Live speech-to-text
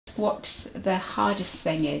what the hardest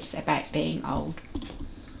thing is about being old?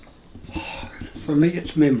 For me,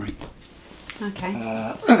 it's memory. Okay.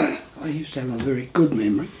 I used to have a very good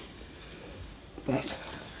memory, but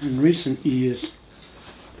in recent years,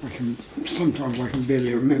 sometimes I can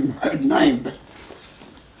barely remember my own name,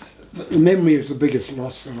 but the memory is the biggest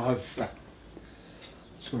loss that I've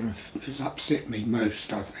has upset me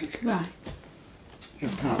most, I think. Right.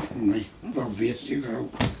 Apart from the obvious, you've got to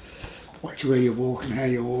watch where you walk and how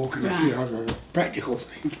you walk and a few other practical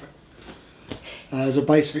things. But as a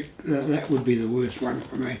basic, that would be the worst one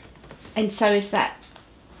for me. And so is that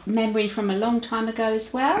memory from a long time ago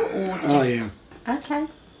as well? Or just... Oh yeah. Okay.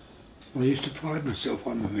 I used to pride myself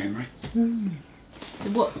on my memory.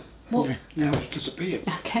 What? Yeah, now it's disappeared.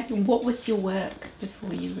 Okay. What was your work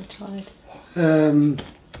before you retired? How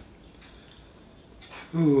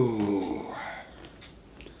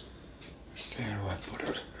do I put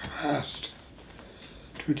it? The last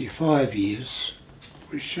 25 years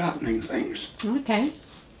was sharpening things. Okay.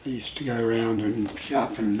 I used to go around and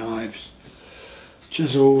sharpen knives,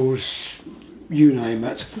 chisels, you name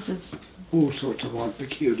it. Scissors. All sorts of odd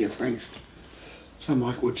peculiar things. Some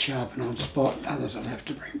I could sharpen on spot, others I'd have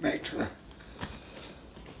to bring back to the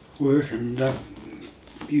work and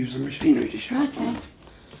use the machinery to sharpen. Okay.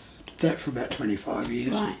 Did that for about 25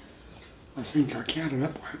 years. Right. I think I counted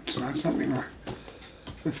up once and I had something like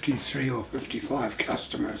 53 or 55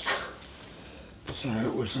 customers. So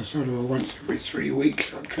it was a sort of a once every 3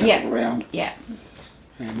 weeks I'd travel around. Yeah.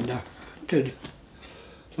 And did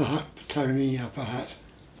the Hut, Petone, Upper Hut,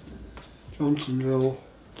 Johnsonville,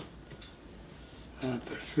 a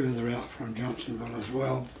bit further out from Johnsonville as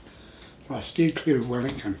well. But I steered clear of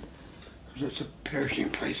Wellington because it's a perishing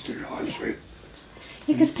place to drive through.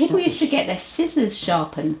 Yeah, because people used to get their scissors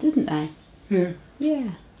sharpened, didn't they? Yeah.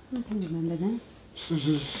 Yeah, I can remember that.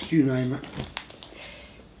 Scissors, you name it.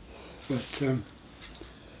 But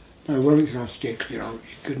no, Wellington I steered clear of.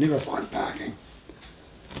 You could never find parking.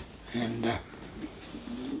 And it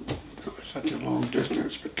was such a long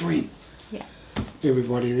distance between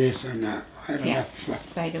everybody there, so no, I had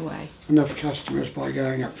stayed away. enough customers by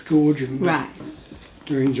going up the gorge and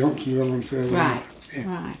doing Johnsonville and further out.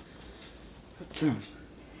 Yeah. Right. But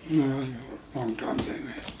no, a long time doing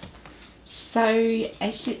that. So,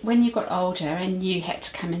 when you got older and you had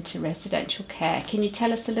to come into residential care, can you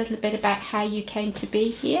tell us a little bit about how you came to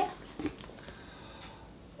be here?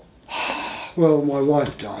 Well, my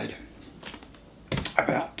wife died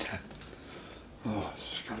about,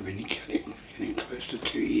 it's got to be getting close to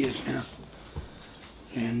 2 years now.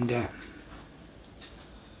 And there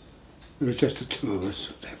was just the two of us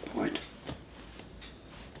at that point.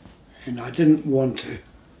 And I didn't want to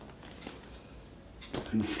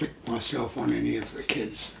inflict myself on any of the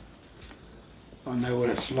kids. I know what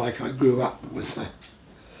it's like. I grew up with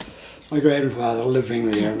my grandfather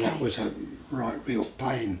living there, and that was a real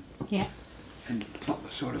pain. Yeah. And not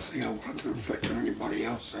the sort of thing I wanted to inflict on anybody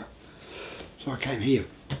else. So I came here.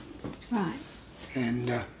 Right.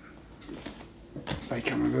 And they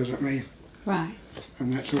come and visit me. Right.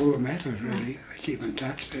 And that's all that matters, really. They keep in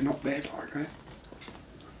touch. They're not bad like that.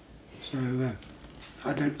 So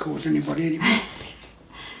I don't cause anybody any more.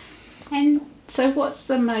 And so what's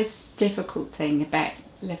the most difficult thing about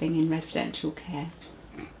living in residential care?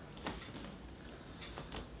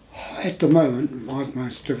 At the moment, my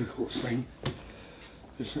most difficult thing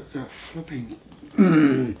is that the flipping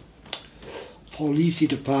police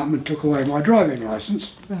department took away my driving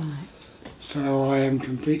licence. Right. So I am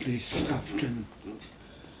completely stuffed in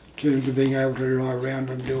terms of being able to drive around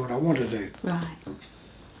and do what I want to do. Right.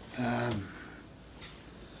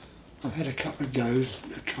 I've had a couple of goes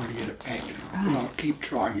to try to get it back, and I'll keep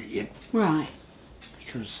trying again. Right.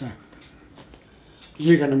 Because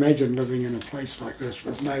you can imagine living in a place like this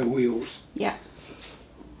with no wheels. Yeah.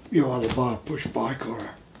 You either buy a push bike or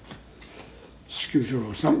a scooter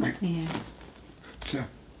or something. Yeah.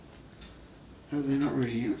 But they're not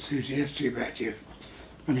really enthusiastic about you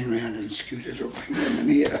running around in scooters or bringing them in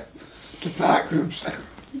here to park them. So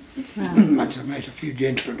Right. I made a few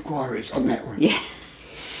gentle inquiries on that one. Yeah.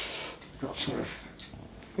 Got sort of,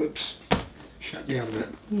 whoops, shut down a bit.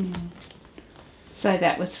 Yeah. So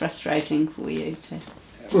that was frustrating for you to...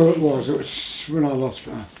 Well, it was when I lost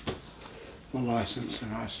my licence,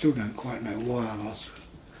 and I still don't quite know why I lost it.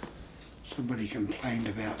 Somebody complained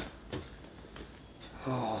about,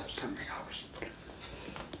 something I was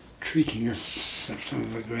treating as some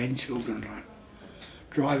of her grandchildren, like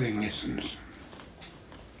driving lessons.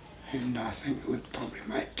 And I think it would probably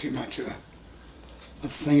make too much of a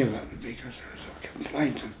thing of it, because there was a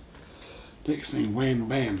complaint, and next thing, wham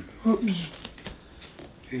bam, oops,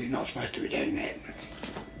 you're not supposed to be doing that.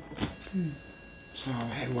 Mm. So I've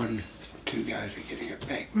had 1 or 2 goes at getting it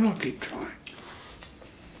back, but I'll keep trying.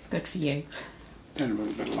 Good for you. Then with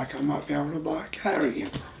a bit of luck I might be able to buy a car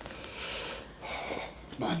again.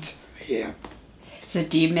 But, yeah, So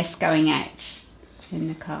do you miss going out in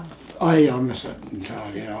the car? I miss it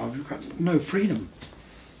entirely. I've got no freedom.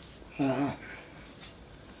 I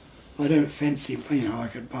don't fancy, I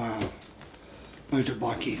could buy a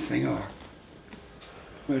motorbikey thing or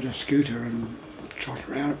a motor scooter and trot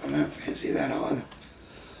around it, but I don't fancy that either.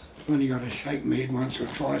 I've only got to shake my head once or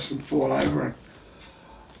twice and fall over and,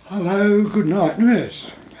 hello, good night, nurse.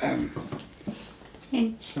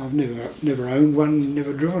 So I've never owned one,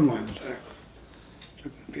 never driven one, so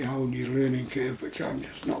it'll be a whole new learning curve which I'm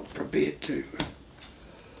just not prepared to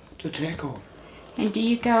tackle. And do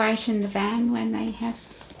you go out in the van when they have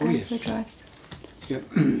Yes. the drives? Yep.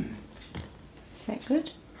 Is that good?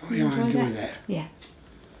 Oh yeah, I enjoy that. Yeah.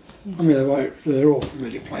 I mean, they're all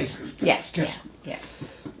familiar places, but Yeah, it's just yeah.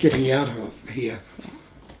 getting out of here. Yeah.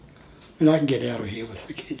 And I can get out of here with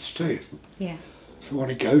the kids too. Yeah. If I want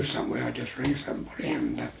to go somewhere, I just ring somebody Yeah.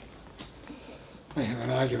 and they have an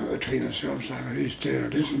argument between themselves over whose turn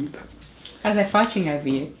it isn't. Are they fighting over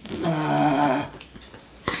you? I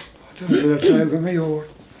don't know whether it's over me or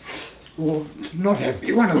not have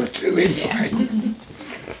me, one of the two anyway.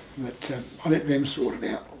 But I let them sort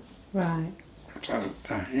it out. Right. So,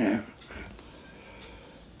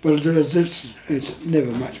 but it's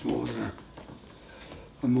never much more than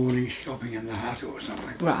a morning shopping in the hut or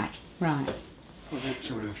something. Right. I don't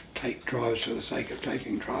sort of take drives for the sake of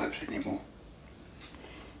taking drives anymore.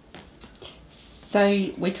 So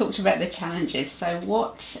we talked about the challenges. So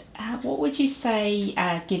what would you say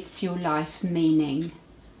gives your life meaning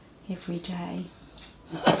every day?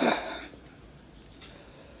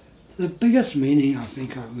 The biggest meaning I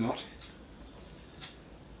think I've got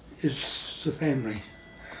is the family.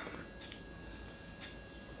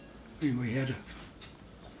 We had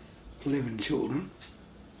 11 children,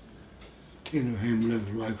 10 of whom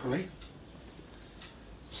live locally.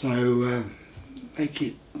 So they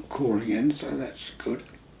keep calling in, so that's good.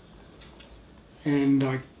 And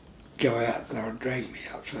I go out, they'll drag me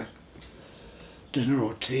out for dinner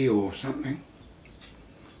or tea or something.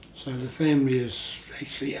 So the family is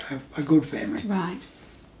actually a good family. Right.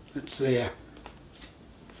 It's there.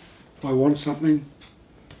 If I want something,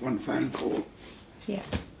 one phone call. Yeah.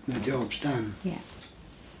 And the job's done. Yeah.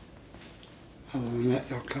 Other than that,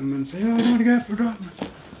 they'll come and say, oh, I want to go for a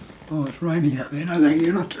drive. Oh, it's raining out there. No, thank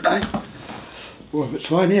you, not today. Well, if it's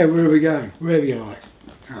fine, yeah, where are we going? Wherever you like.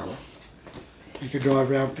 Oh, well, take a drive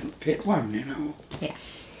round Pet 1, Yeah.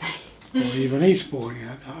 Or even Eastbourne,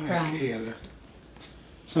 I don't Right. care.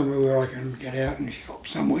 Somewhere where I can get out and shop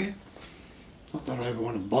somewhere. Not that I ever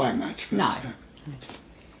want to buy much, but No.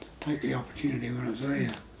 take the opportunity when it's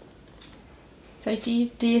there. So do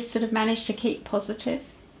you sort of manage to keep positive?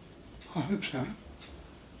 I hope so.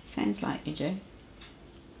 Sounds like you do.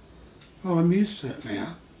 Well, I'm used to it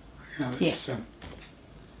now. It's, it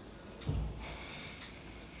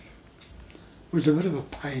was a bit of a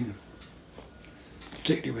pain,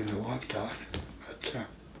 particularly when the wife died. But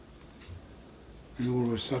and all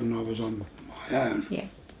of a sudden I was on my own. Yeah.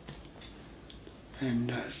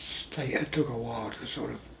 And it took a while to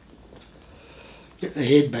sort of get the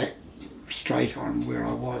head back straight on where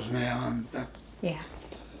I was now. And Yeah.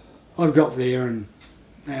 I've got there, and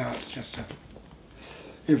now it's just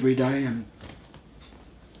every day. And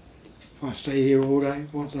if I stay here all day,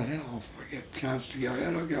 what the hell? If I get a chance to go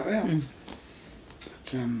out, I'll go out. Mm.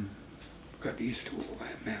 But I've got used to all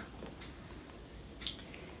that now.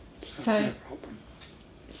 So, no problem.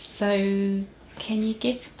 so can you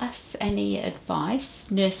give us any advice,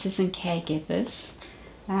 nurses and caregivers?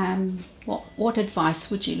 What advice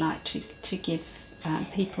would you like to give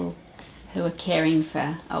people who are caring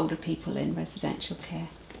for older people in residential care?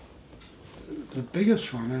 The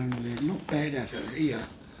biggest one, and they're not bad at it here,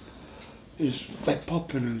 is they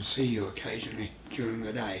pop in and see you occasionally during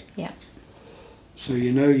the day. Yeah. So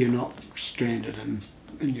you're not stranded in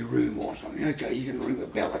your room or something. Okay, you can ring the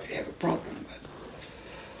bell if you have a problem,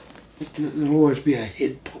 but there'll always be a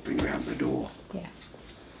head popping around the door. Yeah.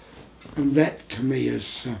 And that to me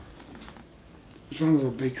is one of the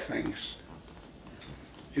big things.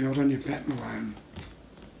 You're not on your pattern alone.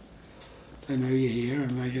 They know you're here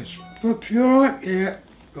and they just, whoops, you alright? Yeah,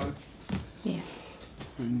 good. Yeah.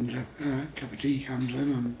 And a cup of tea comes in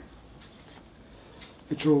and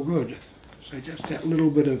it's all good. So just that little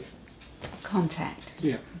bit of Contact.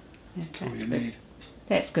 Yeah, Yeah, that's all that's you good. need.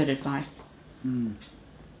 That's good advice.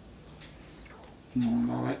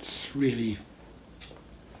 Well, that's really...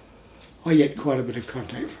 I get quite a bit of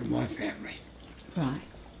contact from my family. Right.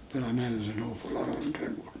 But I know there's an awful lot of them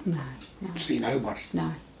that No, would see nobody.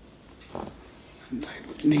 no. And they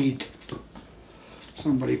would need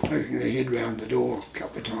somebody poking their head round the door a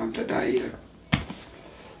couple of times a day to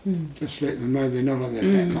just let them know they're not on their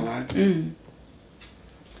pat alone. Mm.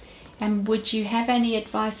 And would you have any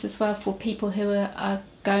advice as well for people who are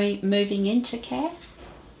moving into care?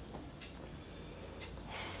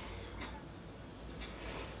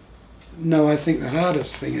 No, I think the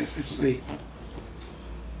hardest thing is the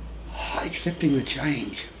accepting the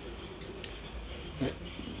change. That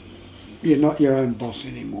you're not your own boss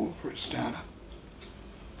anymore, for a starter.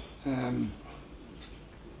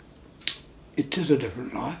 It is a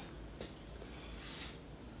different life.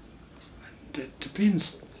 And it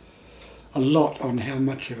depends a lot on how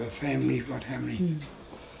much of a family you've got, how many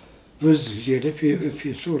visitors you get. If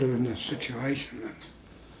you're sort of in a situation, and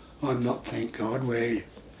I'm not, thank God, where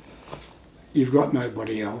you've got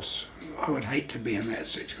nobody else, I would hate to be in that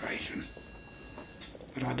situation.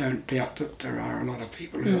 But I don't doubt that there are a lot of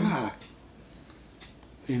people who are.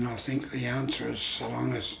 Then I think the answer is, so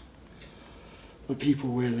long as the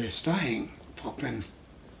people where they're staying pop in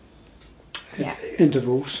at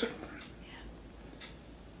intervals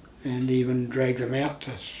and even drag them out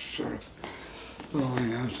to sort of,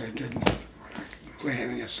 as they did, we're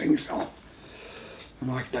having a sing-song.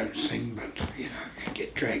 And I don't sing, but you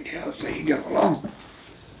get dragged out so you go along.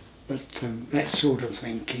 But that sort of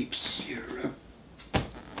thing keeps your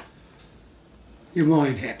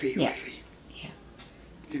mind happy, really. Yeah.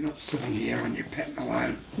 You're not sitting here on your pat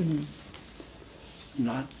alone. And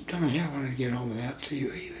I don't know how I want to get on without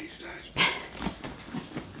TV these days.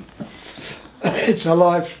 It's a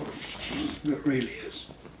life, it really is.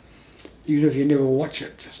 Even if you never watch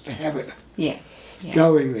it, just to have it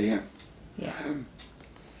going there. Yeah.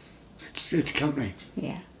 It's company.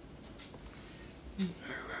 Yeah. So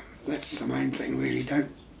that's the main thing, really. Don't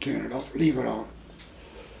turn it off, leave it on.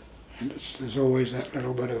 And there's always that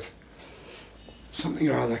little bit of something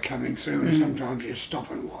or other coming through, and sometimes you stop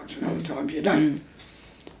and watch, and other times you don't.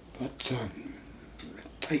 But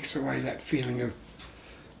it takes away that feeling of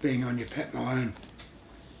being on your pat alone.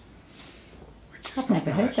 I've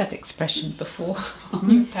never heard that expression before. On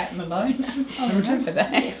your Pat Malone. I remember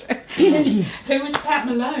that. Who was Pat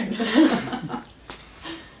Malone?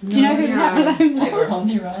 Do you know who Pat Malone was? They were on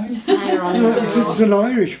your own. It's an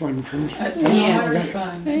Irish one from Irish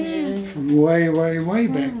one. From way, way, way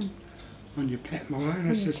back. On your Pat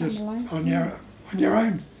Malone, it's just on your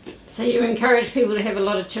own. So you encourage people to have a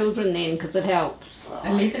lot of children then, because it helps?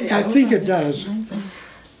 I think it does.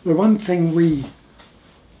 The one thing we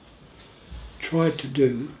tried to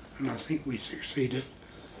do, and I think we succeeded,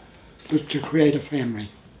 was to create a family.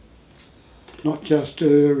 Not just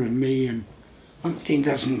her and me and umpteen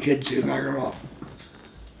dozen kids who bugger off.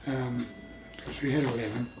 Because we had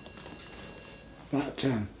 11. But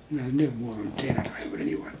never more than 10 at home at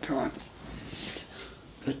any one time.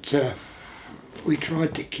 But we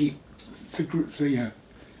tried to keep the group,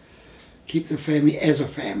 keep the family as a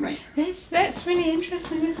family. That's really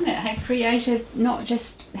interesting, isn't it? How creative, not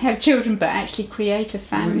just have children, but actually create a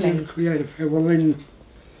family. Well then,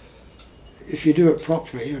 if you do it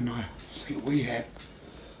properly, and I think we have,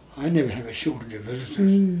 I never have a shortage of visitors.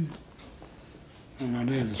 And I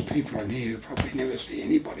know there's people in here who probably never see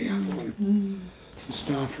anybody other than the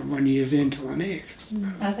staff from one year's end till the next.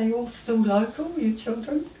 Are they all still local, your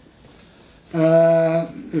children?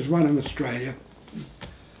 There's one in Australia,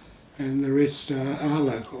 and the rest are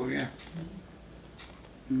local, yeah.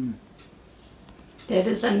 That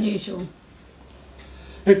is unusual.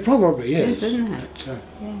 It probably is. Isn't it? But,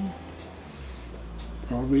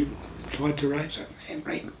 well, we tried to raise a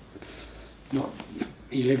family, not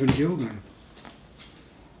 11 children.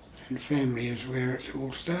 And family is where it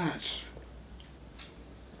all starts.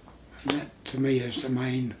 And that, to me, is the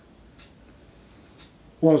main,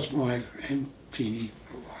 was my, and Jeannie,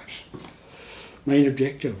 my wife's, main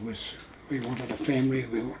objective was we wanted a family,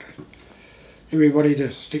 we wanted everybody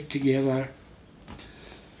to stick together.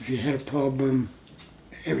 If you had a problem,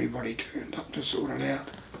 everybody turned up to sort it out.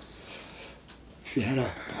 If you had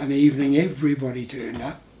an evening, everybody turned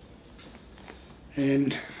up.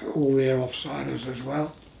 And all their offsiders as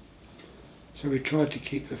well. So we tried to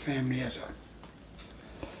keep the family as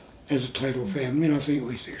a total family, and I think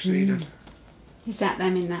we succeeded. Is that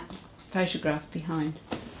them in that photograph behind?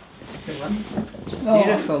 The one.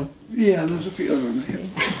 Beautiful. Yeah, there's a few of them there.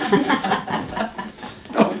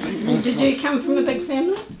 Did you come from a big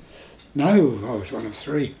family? No, I was one of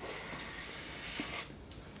 3.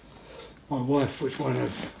 My wife was one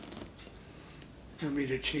of, how many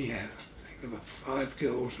did she have? I think there were 5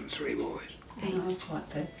 girls and 3 boys. Oh, quite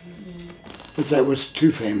big. But that was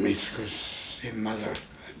two families because their mother had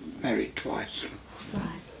married twice. And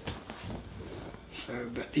Right. so,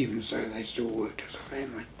 but even so, they still worked as a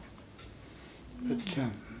family.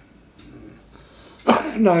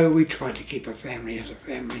 But no, we try to keep a family as a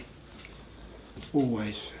family,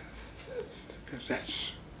 always, because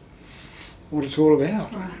that's what it's all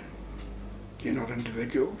about. Right. You're not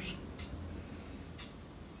individuals,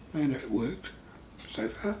 and it works so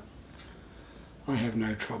far. I have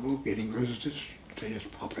no trouble getting visitors to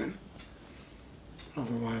just pop in.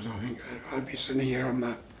 Otherwise, I think that I'd be sitting here on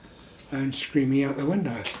my own screaming out the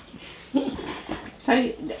window. So,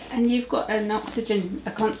 and you've got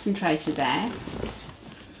a concentrator there.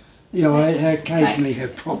 Yeah, I occasionally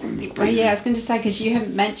have problems breathing. Well, yeah, I was going to say, because you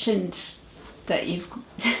haven't mentioned that you've...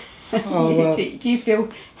 Oh, well, do you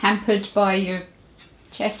feel hampered by your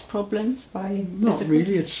chest problems? By your not physical-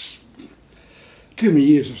 really. It's too many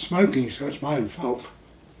years of smoking, so it's my own fault.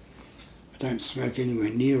 I don't smoke anywhere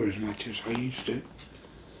near as much as I used to.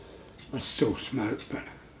 I still smoke, but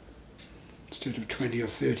instead of 20 or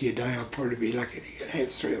 30 a day, I'll probably be lucky to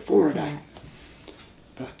have 3 or 4 a day.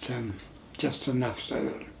 But just enough so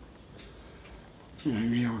that, you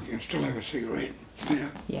know, yeah, I can still have a cigarette, you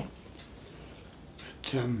know. Yeah.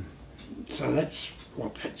 But, so that's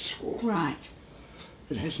what that's for. Right.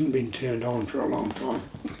 It hasn't been turned on for a long time.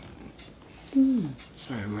 Mm.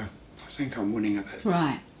 So I think I'm winning a bit.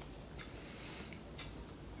 Right.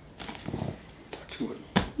 Touch wood.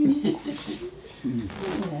 Yeah.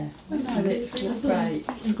 No, that's great.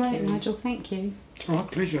 That's great, Nigel. Thank you. It's my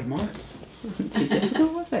pleasure, mate. Wasn't too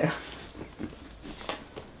difficult, was it?